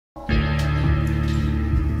Hello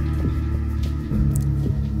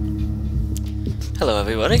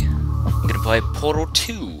everybody, I'm gonna play Portal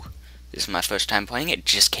 2. This is my first time playing it.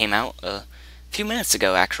 Just came out a few minutes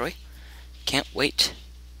ago actually. Can't wait.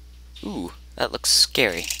 Ooh, that looks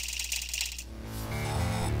scary.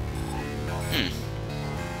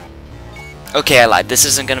 Okay, I lied. This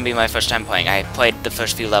isn't gonna be my first time playing. I played the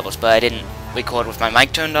first few levels, but I didn't record with my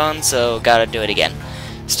mic turned on, so gotta do it again.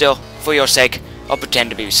 Still, for your sake, I'll pretend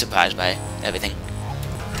to be surprised by everything.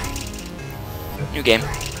 New game.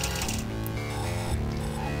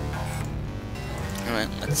 Alright,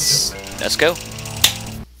 let's go.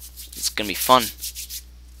 It's gonna be fun.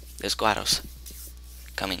 There's GLaDOS.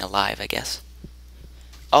 Coming alive, I guess.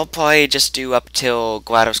 I'll probably just do up till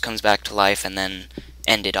GLaDOS comes back to life and then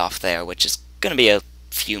end it off there, which is gonna be a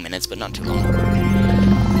few minutes, but not too long.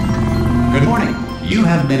 Good morning. You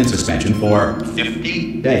have been in suspension for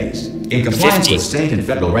 50 days. In compliance with state and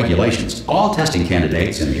federal regulations, all testing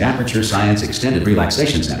candidates in the Aperture Science Extended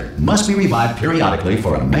Relaxation Center must be revived periodically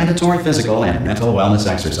for a mandatory physical and mental wellness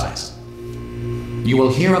exercise. You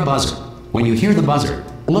will hear a buzzer. When you hear the buzzer,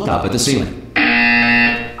 look up at the ceiling.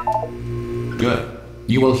 Good.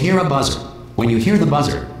 You will hear a buzzer. When you hear the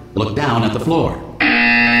buzzer, look down at the floor.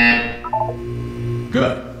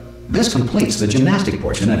 Good. This completes the gymnastic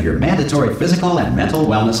portion of your mandatory physical and mental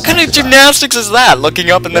wellness exercise. What kind of gymnastics is that? Looking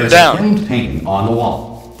up and then down. There's a framed painting on the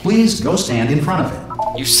wall. Please go stand in front of it.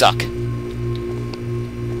 You suck.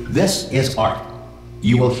 This is art.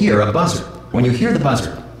 You will hear a buzzer. When you hear the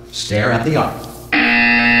buzzer, stare at the art.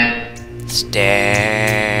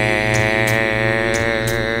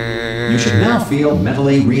 Stare. You should now feel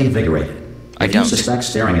mentally reinvigorated. If don't. you suspect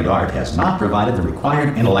staring at art has not provided the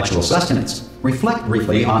required intellectual sustenance, reflect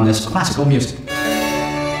briefly on this classical music.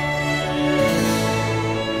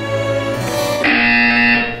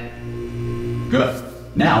 Good.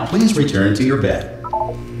 Now please return to your bed.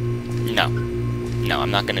 No. No,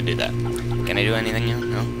 I'm not gonna do that. Can I do anything now?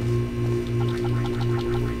 No?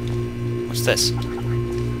 What's this?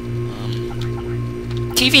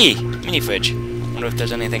 TV! Mini fridge. Wonder if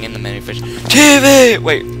there's anything in the mini fridge. TV!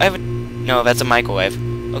 Wait, I have a... No, that's a microwave.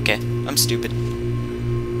 Okay, I'm stupid.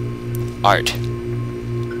 Art.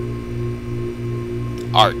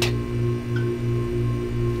 Art.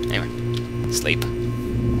 Anyway, sleep.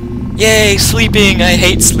 Yay, sleeping! I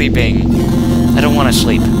hate sleeping. I don't want to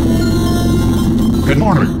sleep. Good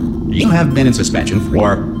morning. You have been in suspension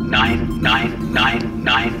for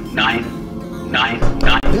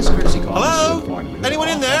 9999999. This courtesy call is to inform you that Anyone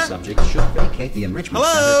in all there? test subjects should vacate the enrichment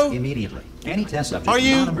Hello? center immediately. Any test subject Are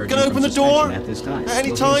you not emerging gonna from open the suspension door at this time at any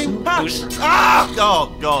will be time? assumed-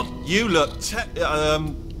 Oh God, you look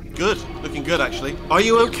good. Looking good, actually. Are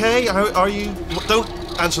you okay? Are you? Don't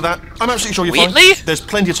answer that. I'm absolutely sure you're Wheatley? fine. There's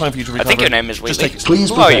plenty of time for you to I recover. think your name is Just Wheatley. take it. Please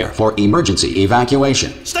Who are you? prepare for emergency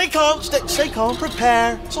evacuation. Stay calm. Stay calm.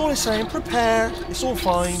 Prepare. That's all I'm saying. Prepare. It's all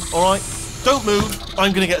fine. All right. Don't move.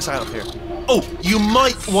 I'm gonna get us out of here. Oh, you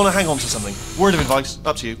might want to hang on to something. Word of advice.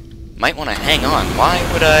 Up to you. Might want to hang on. Why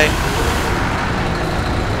would I...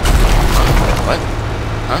 What?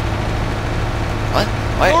 Huh? What?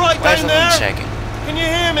 Why, All right, why is down the wind there. shaking? Can you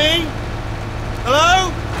hear me?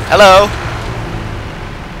 Hello? Hello?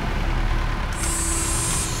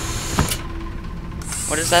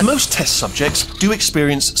 What is that? Most test subjects do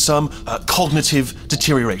experience some cognitive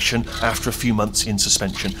deterioration after a few months in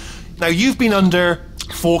suspension. Now, you've been under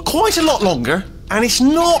for quite a lot longer, and it's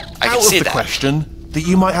not I can out of see the that. question that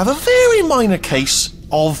you might have a very minor case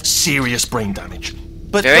of serious brain damage.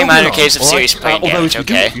 But Very don't be minor alarmed, case of all right? serious brain Although damage, if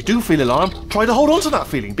okay. you do feel alarmed, try to hold on to that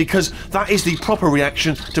feeling, because that is the proper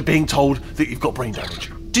reaction to being told that you've got brain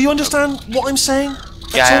damage. Do you understand what I'm saying? Yeah,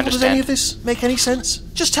 I Does any understand. of this make any sense?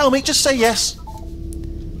 Just tell me, just say yes.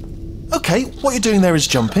 Okay, what you're doing there is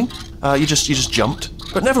jumping. You just jumped.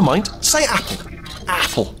 But never mind. Say apple.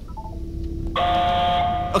 Apple.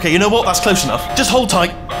 Okay, you know what? That's close enough. Just hold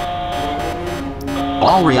tight.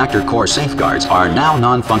 All reactor core safeguards are now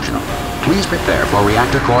non-functional. Please prepare for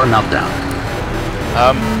reactor core meltdown.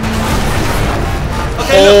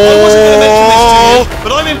 Okay, look, I wasn't going to mention this to you,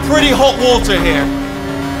 but I'm in pretty hot water here.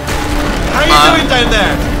 How you doing down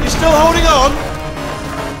there? You still holding on?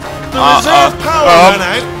 The reserve power ran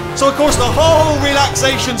out, so of course the whole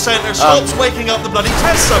relaxation centre stops waking up the bloody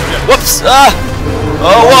test subject. Whoops! Ah!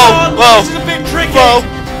 Oh, Come on, whoa! This is a bit tricky. Whoa!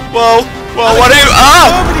 Whoa! Whoa! What are you?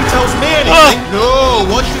 Ah! Nobody tells me anything. No,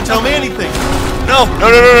 why should you tell me anything? No! No!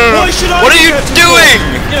 No! No! No! Why should I What are be you here to doing?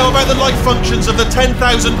 talk, you know, about the life functions of the 10,000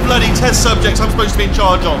 bloody test subjects I'm supposed to be in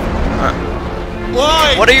charge of.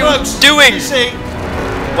 Why? What are you Folks, doing? You see,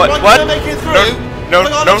 What? am I What? gonna make it through? no, We've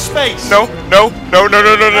got no, enough space. no,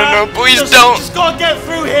 please don't. Just gotta get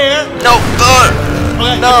through here. No,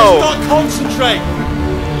 Okay, no. just gotta concentrate.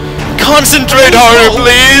 Concentrate harder,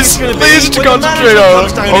 please. Please concentrate harder.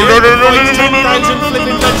 Oh, no.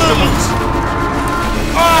 Flipping vegetables.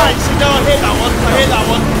 Alright, see now I hit that one. I hit that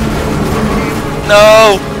one.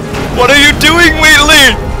 No. What are you doing,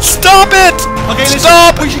 Wheatley? Stop it. Okay, listen,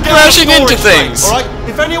 Stop we should get crashing our into story things. straight, alright?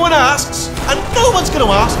 If anyone asks, and no one's gonna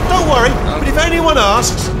ask, don't worry, but if anyone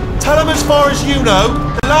asks, tell them as far as you know,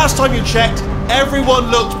 the last time you checked, everyone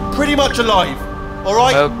looked pretty much alive.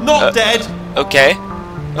 Alright? Not dead. Okay.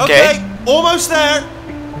 Okay, almost there.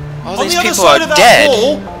 All On these the other people side are of that dead.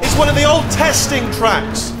 wall is one of the old testing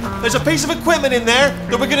tracks. There's a piece of equipment in there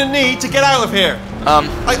that we're going to need to get out of here.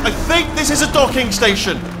 I think this is a docking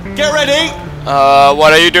station. Get ready.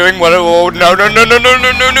 What are you doing? What? Oh, no.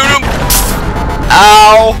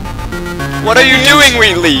 Ow! What are you doing,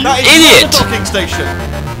 Wheatley? That is Idiot! not a docking station.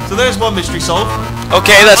 So there's one mystery solved.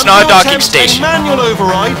 Okay, that's not a I'm gonna docking attempt a station. manual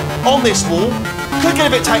override on this wall. Could get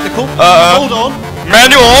a bit technical. Hold on.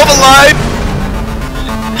 Manual override?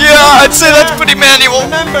 Yeah, I'd say that's pretty manual.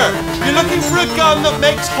 Remember, you're looking for a gun that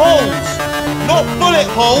makes holes. Not bullet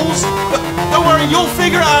holes, but don't worry, you'll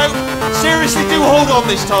figure it out. Seriously, do hold on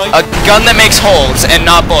this time. A gun that makes holes and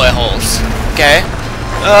not bullet holes. Okay?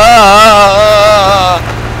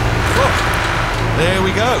 There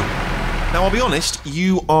we go. Now, I'll be honest,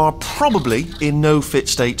 you are probably in no fit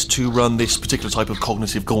state to run this particular type of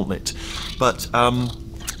cognitive gauntlet. But,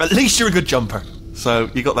 at least you're a good jumper. So,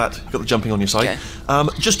 you got that, you got the jumping on your side.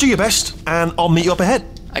 Okay. Just do your best, and I'll meet you up ahead.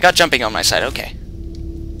 I got jumping on my side, okay.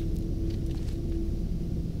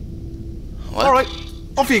 What? Alright,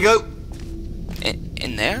 off you go.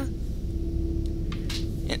 In there?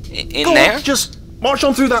 In Go there? on, just march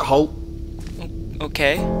on through that hole.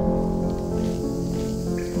 Okay.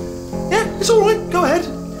 Yeah, it's alright, go ahead.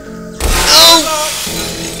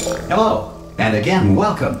 Hello, and again,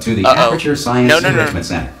 welcome to the Aperture Science Enrichment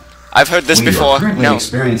Center. I've heard this We before. are currently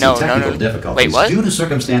experiencing technical difficulties Wait, what? due to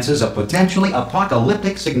circumstances of potentially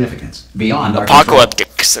apocalyptic significance beyond our Apocalyptic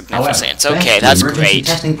control. significance. However, Okay, thanks to that's emergency great.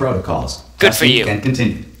 testing protocols. Good for testing you. Can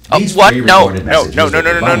continue. Oh, These what? No, pre-recorded no, messages no, will no,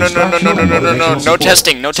 no, provide no, no, no, instructional no, and no, no, no, motivational no support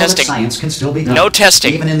testing, no so that testing. science can still be done. No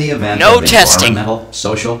testing. Even in the event No of testing. environmental,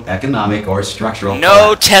 social, economic, or structural No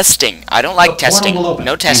collapse. testing. I don't like The portal testing. will open,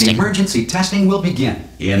 No and testing. emergency testing will begin.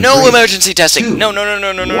 In No 3, emergency testing. 2, No.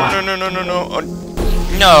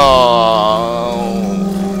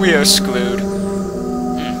 No. We are screwed.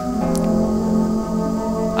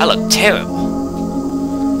 I look terrible.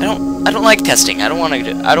 I don't like testing. I don't want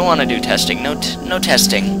to do testing. No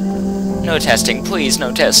testing. No testing. Please,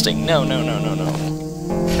 no testing. No.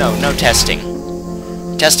 No testing.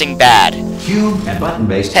 Testing bad. Cube and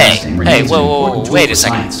button-based Hey, testing hey, remains whoa, an whoa, important tool wait for a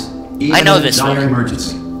second. science, even I know in a this dire room.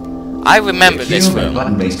 emergency. I remember If this cube and room.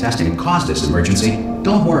 button-based testing caused this emergency,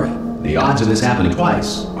 don't worry. The odds of this happening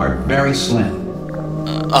twice are very slim.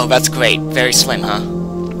 Oh, that's great. Very slim, huh?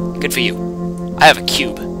 Good for you. I have a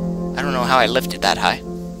cube. I don't know how I lifted that high.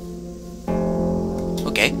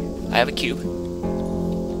 Okay, I have a cube.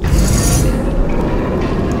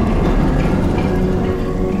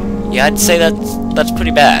 Yeah, I'd say that's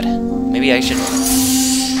pretty bad. Maybe I should...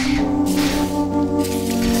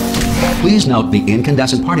 Please note the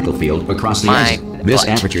incandescent particle field across the My exit. This butt.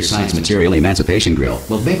 Aperture Science Material Emancipation Grill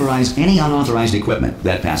will vaporize any unauthorized equipment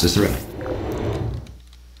that passes through it.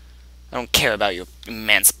 I don't care about your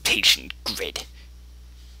emancipation grid.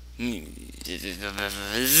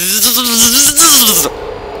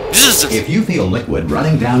 If you feel liquid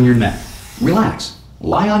running down your neck, relax,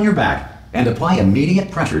 lie on your back, and apply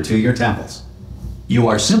immediate pressure to your temples. You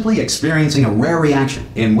are simply experiencing a rare reaction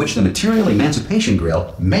in which the Material Emancipation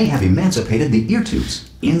Grill may have emancipated the ear tubes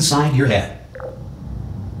inside your head.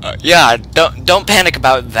 Yeah, don't panic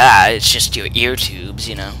about that. It's just your ear tubes,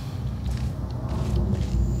 you know.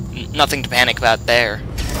 Nothing to panic about there.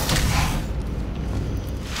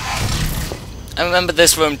 I remember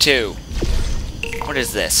this room too. What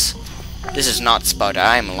is this? This is not Sparta.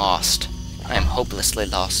 I am lost. I am hopelessly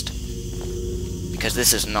lost. Because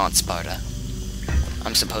this is not Sparta.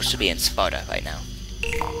 I'm supposed to be in Sparta right now.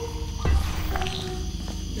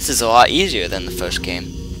 This is a lot easier than the first game.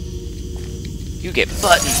 You get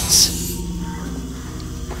buttons.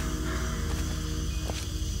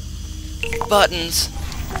 Buttons.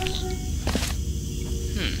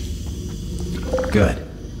 Good.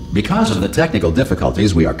 Because of the technical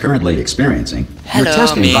difficulties we are currently experiencing, your Hello,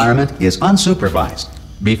 testing me. environment is unsupervised.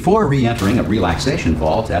 Before re-entering a relaxation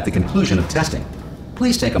vault at the conclusion of testing,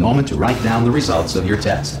 please take a moment to write down the results of your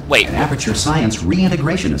test. Wait. An Aperture Science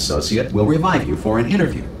Reintegration Associate will revive you for an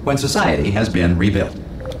interview when society has been rebuilt.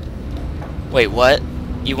 Wait, what?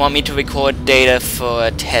 You want me to record data for a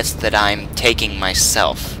test that I'm taking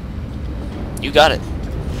myself? You got it.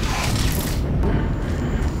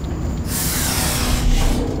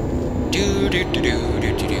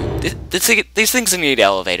 These things need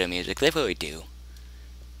elevator music. They really do.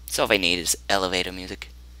 That's all they need is elevator music.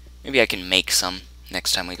 Maybe I can make some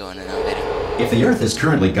next time we go in an elevator. If the Earth is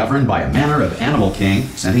currently governed by a manner of animal king,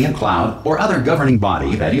 sentient cloud, or other governing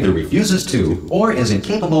body that either refuses to or is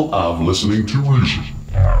incapable of listening to reason.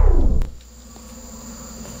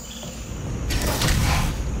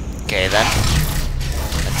 Okay then.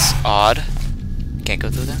 That's odd. Can't go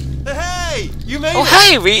through that. Hey! You made Oh it!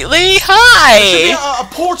 hey, Wheatley! Should be Hi! a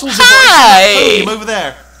portal's Hi! over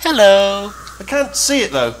there. Hello. I can't see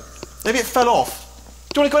it though. Maybe it fell off.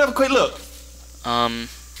 Do you want to go and have a quick look?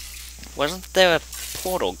 Wasn't there a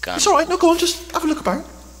portal gun? It's alright, no, go on, just have a look about.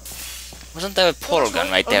 Wasn't there a portal That's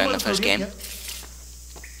gun right. right there in Oh, the first yeah, game?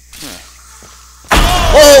 yeah.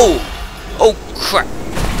 Oh! Oh crap!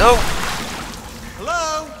 No!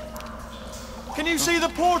 Hello? Can you see the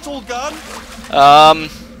portal gun?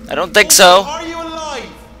 I don't think so. Are you alive?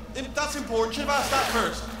 That's important. Should have asked that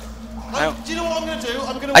first. Do you know what I'm going to do?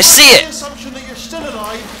 I'm going to I see it. the assumption that you're still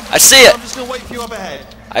alive. I see it. I'm just going to wait for you up ahead.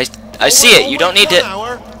 I see it. You don't need to. to.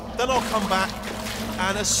 Hour, then I'll come back,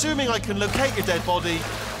 and assuming I can locate your dead body,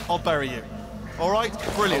 I'll bury you. All right?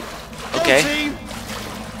 Brilliant. Okay. Go team.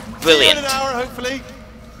 Brilliant. See you in an hour, hopefully.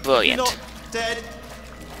 Brilliant. You're not dead.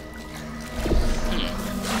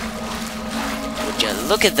 Would you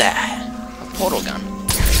look at that? A portal gun.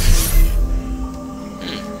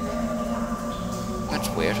 That's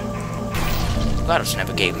weird. GLaDOS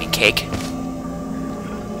never gave me cake.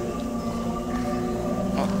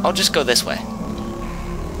 I'll just go this way.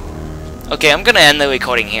 Okay, I'm gonna end the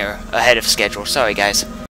recording here, ahead of schedule. Sorry, guys.